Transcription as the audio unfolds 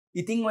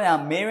ඉතින් ඔයා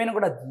මේ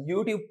වෙනකොට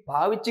YouTube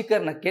පාවිච්චි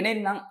කරන කෙනෙක්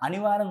නම්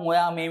අනිවාර්යෙන්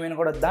ඔයා මේ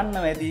වෙනකොට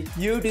දන්නවා ඇති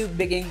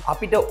YouTube එකෙන්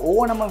අපිට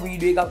ඕනම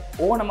වීඩියෝ එකක්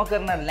ඕනම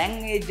කරන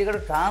ලැන්ග්වේජ් එකට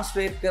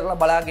ට්‍රාන්ස්ලේට් කරලා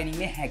බලා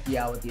ගැනීමේ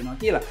හැකියාව තියෙනවා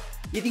කියලා.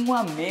 ඉතින්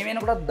ඔයා මේ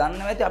වෙනකොට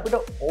දන්නවා ඇති අපිට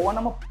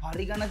ඕනම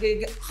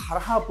පරිගණකයක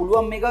හරහා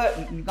පුළුවන් මේක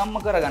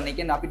නිකම්ම කරගන්න. ඒ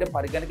කියන්නේ අපිට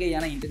පරිගණකයේ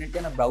යන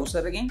ඉන්ටර්නෙට් යන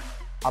බ්‍රවුසර් එකෙන්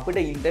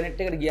අපිට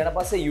ඉන්ටර්නෙට් එකට ගියාට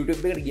පස්සේ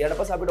YouTube එකට ගියාට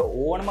පස්සේ අපිට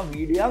ඕනම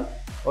වීඩියෝ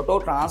එකක් ඔටෝ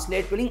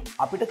ට්‍රාන්ස්ලේට් වලින්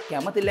අපිට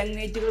කැමති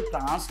ලැන්ග්වේජ් එකට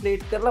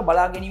ට්‍රාන්ස්ලේට් කරලා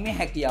බලා ගැනීමේ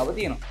හැකියාව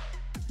තියෙනවා.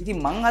 ඉතින්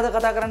මම අද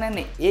කතා කරන්න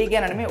යන්නේ ඒ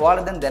ගැන නෙමෙයි.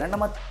 ඔයාලා දැන්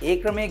දැනටමත් ඒ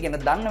ක්‍රමය ගැන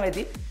දන්නවා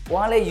ඇති.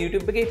 ඔයාලා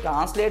YouTube එකේ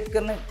ට්‍රාන්ස්ලේට්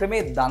කරන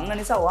ක්‍රමය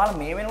දන්න නිසා ඔයාලා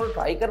මේ වෙනකොට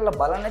try කරලා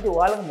බලන්න ඇති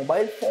ඔයාලගේ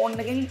මොබයිල් ෆෝන්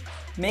එකෙන්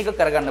මේක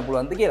කරගන්න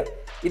පුළුවන්ද කියලා.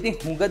 ඉතින්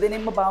හුඟ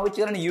දෙනෙක්ම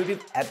පාවිච්චි කරන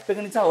YouTube app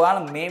එක නිසා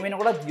ඔයාලා මේ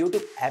වෙනකොට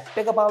YouTube app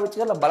එක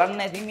පාවිච්චි කරලා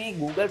බලන්න ඇති මේ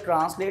Google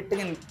Translate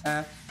එකෙන්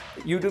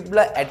YouTube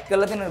ලා ඇඩ්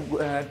කරලා තියෙන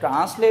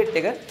ට්‍රාන්ස්ලේට්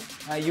එක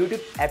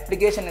YouTube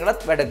application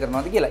එකලත් වැඩ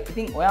කරනවාද කියලා.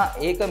 ඉතින් ඔයා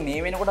ඒක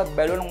මේ වෙනකොටත්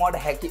බැලුවම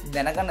ඔයාලට හැකි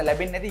දැනගන්න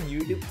ලැබෙන්නේ නැති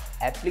YouTube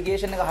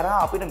application එක හරහා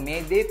අපිට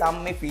මේ දේ තම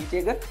මේ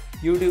feature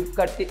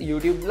එක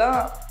YouTube ලා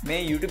මේ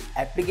YouTube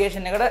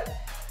application එකට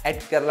ඇඩ්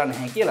කරලා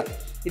නැහැ කියලා.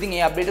 ඉතින්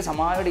ඒ අප්ඩේට්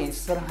සමානකට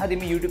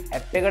ඉස්සරහදී මේ YouTube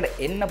app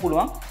එකට එන්න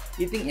පුළුවන්.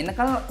 ඉතින්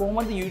එනකල්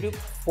කොහොමද YouTube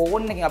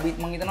ෆෝන් එකෙන් අපි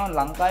මම හිතනවා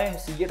ලංකාවේ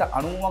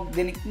 90%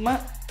 දෙනෙක්ම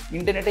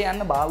ඉන්ටර්නෙට්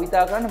යන්න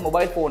භාවිතා කරන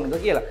මොබයිල් ෆෝන් එක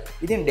කියලා.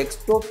 ඉතින්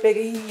ඩෙස්ක්ටොප්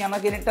එකකින් යන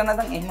කෙනෙක්ට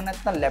නැත්නම් එහෙම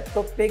නැත්නම්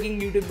ලැප්ටොප් එකකින්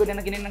YouTube එකට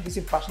යන කෙනෙක් නම්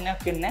කිසි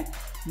ප්‍රශ්නයක් වෙන්නේ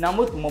නැහැ.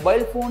 නමුත්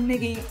මොබයිල් ෆෝන්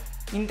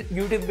එකකින්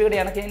YouTube එකට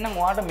යන කෙනෙක් නම්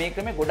ඔයාලට මේ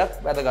ක්‍රමය ගොඩක්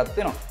වැදගත්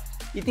වෙනවා.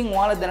 ඉතින්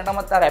ඔයාලා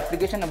දැනටමත් අර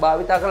ඇප්ලිකේෂන් එක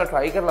භාවිතා කරලා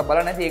try කරලා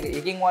බලන්න නැති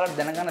ඒකෙන් ඔයාලට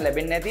දැනගන්න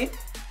ලැබෙන්නේ නැති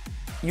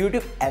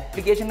YouTube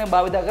ඇප්ලිකේෂන් එක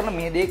භාවිතා කරලා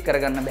මේ දේ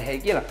කරගන්න බෑ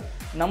කියලා.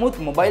 නමුත්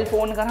මොබයිල්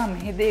ෆෝන් එක කරා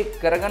මේ දේ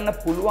කරගන්න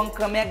පුළුවන්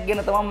ක්‍රමයක්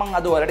ගැන තමයි මම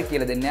අද ඔයාලට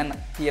කියලා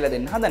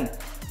දෙන්න හදන්නේ.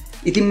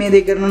 ඉතින් මේ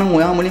දේ කරනවා නම්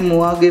ඔයා මුලින්ම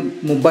ඔයාගේ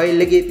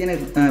මොබයිල් එකේ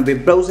තියෙන වෙබ්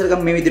බ්‍රවුසර් එක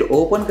මේ විදිහට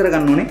ඕපන්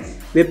කරගන්න ඕනේ.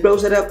 වෙබ්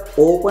බ්‍රවුසර් එක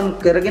ඕපන්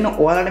කරගෙන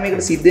ඔයාලට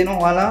මේකට සිද්ධ වෙනවා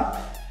ඔයාලා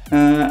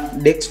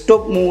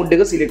ඩෙස්ක්ටොප් මෝඩ්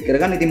එක සිලෙක්ට්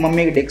කරගන්න. ඉතින් මම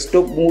මේක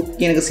ඩෙස්ක්ටොප් මෝඩ්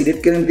කියන එක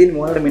සිලෙක්ට් කරගෙන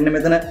තියෙන්නේ ඔයාලට මෙන්න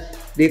මෙතන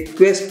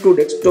request to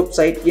desktop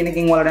site කියන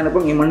එකෙන් ඔයාලට යන්න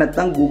පුළුවන්. එහෙම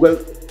නැත්නම් Google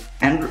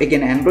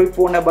Android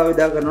phone එක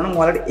භාවිතා කරනවා නම්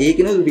ඔයාලට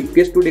ඒකින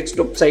request to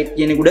desktop site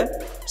කියන එක උඩ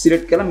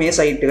සිලෙක්ට් කරලා මේ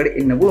site එකට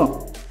එන්න පුළුවන්.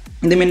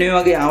 ඉතින් මෙන්න මේ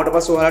වගේ ආවට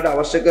පස්සේ ඔයාලට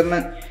අවශ්‍ය කරන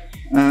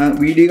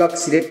වීඩියෝ එකක්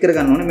සිලෙක්ට්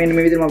කරගන්න ඕනේ. මෙන්න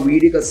මේ විදිහට මම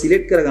වීඩියෝ එක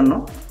සිලෙක්ට්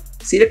කරගන්නවා.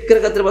 සිලෙක්ට්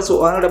කරගත්තට පස්සේ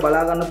ඔයාලට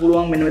බලා ගන්න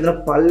පුළුවන් මෙන්න මෙතන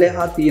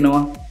පල්ලෙහා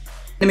තියෙනවා.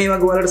 මේ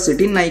වගේ ඔයාලට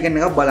setting icon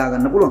එකක් බලා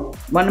ගන්න පුළුවන්.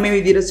 මම මේ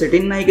විදිහට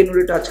setting icon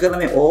උඩ touch කරලා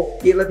මේ off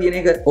කියලා තියෙන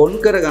එක on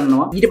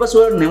කරගන්නවා. ඊට පස්සේ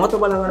ඔයාලට නැවත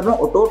බලා ගන්න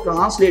පුළුවන් auto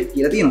translate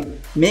කියලා තියෙනවා.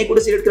 මේක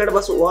උඩ සිලෙක්ට් කරලා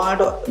පස්සේ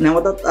ඔයාලට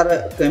නැවතත් අර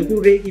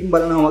කම්පියුටර් එකකින්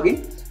බලනවා වගේ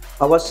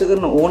අවශ්‍ය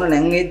කරන ඕන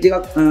ලැන්ග්වේජ්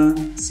එකක්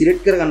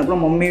සිලෙක්ට් කරගන්න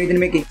පුළුවන්. මම මේ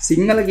විදිහට මේකේ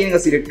සිංහල කියන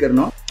එක සිලෙක්ට්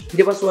කරනවා.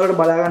 ඊට පස්සේ ඔයාලට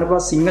බලා ගන්න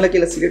පුළුවන් සිංහල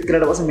කියලා සිලෙක්ට්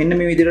කරලා පස්සේ මෙන්න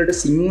මේ විදිහට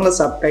සිංහල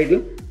subtitle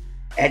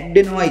add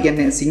වෙනවා. ඒ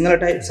කියන්නේ Sinhala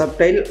type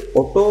subtitle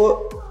auto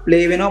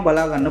play වෙනවා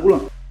බලා ගන්න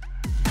පුළුවන්.